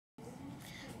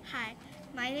Hi,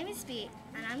 my name is Bea,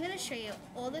 and I'm going to show you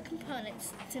all the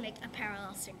components to make a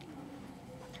parallel circuit.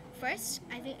 First,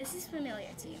 I think this is familiar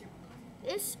to you.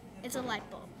 This is a light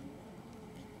bulb.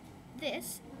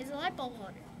 This is a light bulb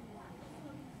holder.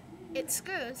 It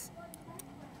screws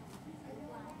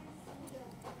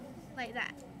like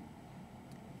that.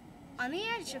 On the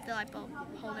edge of the light bulb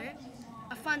holder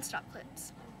are fun stop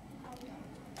clips.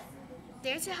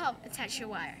 They're to help attach your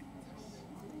wire.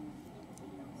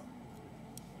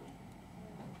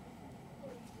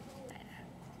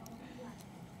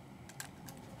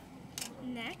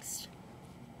 Next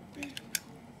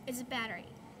is a battery,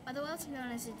 otherwise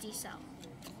known as a D-cell.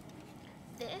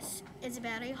 This is a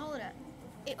battery holder.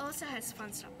 It also has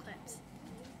fun stop clips.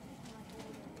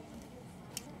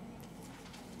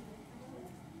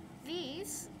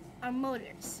 These are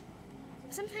motors.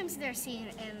 Sometimes they're seen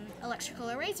in electrical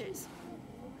erasers.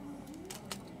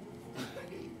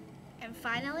 And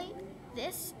finally,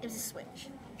 this is a switch.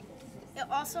 It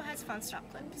also has fun stop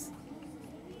clips.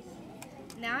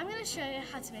 Now I'm going to show you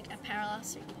how to make a parallel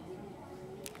circuit.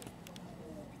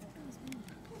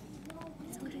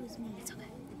 It's okay.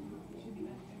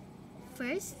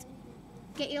 First,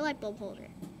 get your light bulb holder.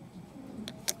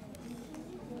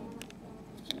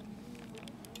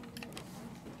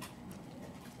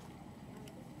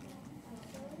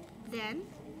 Then,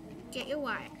 get your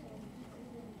wire.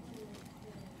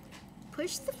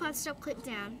 Push the fun stop clip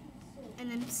down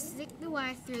and then stick the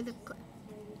wire through the clip,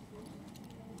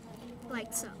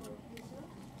 like so.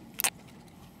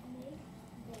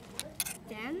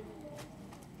 Then,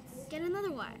 get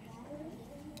another wire.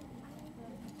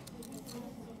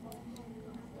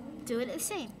 Do it the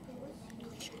same.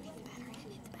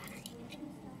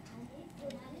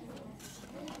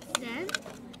 Then,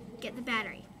 get the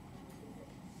battery.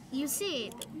 You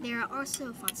see, there are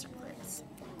also fun stop clips.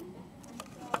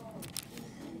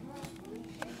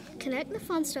 Connect the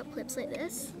fun stop clips like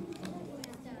this.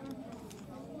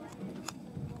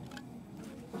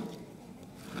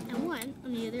 And one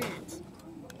on the other end.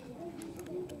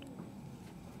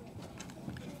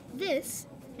 This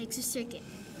makes a circuit.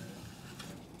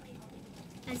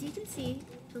 As you can see,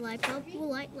 the light bulb will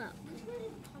light up.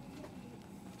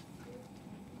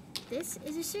 This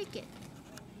is a circuit.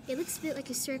 It looks a bit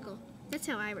like a circle. That's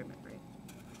how I remember it.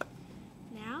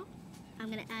 Now,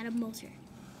 I'm going to add a motor.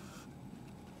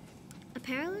 A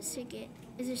parallel circuit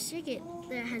is a circuit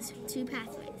that has two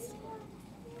pathways.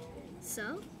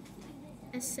 So,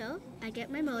 I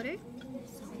get my motor.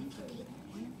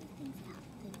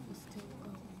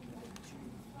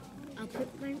 I'll put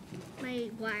my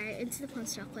wire into the fun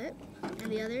stop clip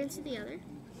and the other into the other.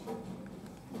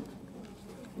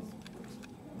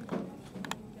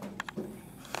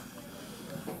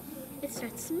 It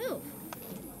starts to move.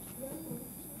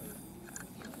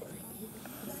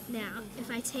 Now, if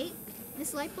I take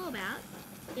this light bulb out,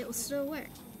 it will still work.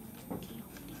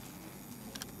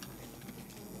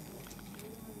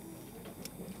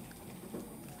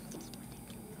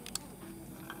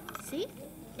 See?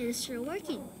 It is still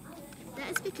working.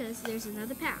 That is because there's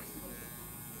another path.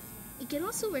 It can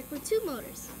also work with two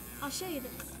motors. I'll show you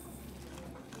this.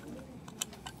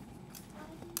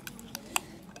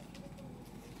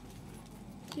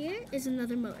 Here is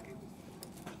another motor.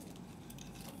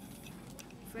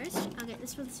 First, I'll get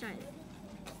this one started.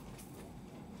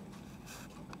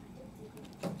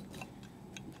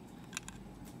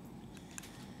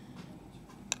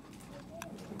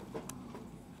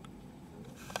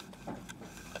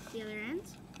 The other end.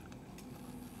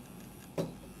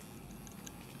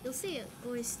 You'll see it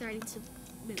always starting to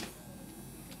move.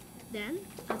 Then,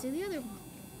 I'll do the other one.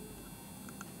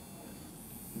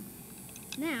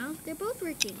 Now, they're both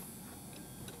working.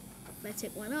 If I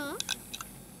take one off,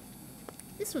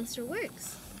 this one still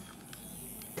works.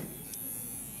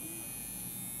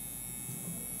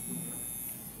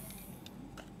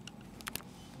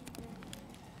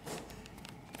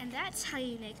 And that's how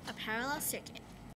you make a parallel circuit.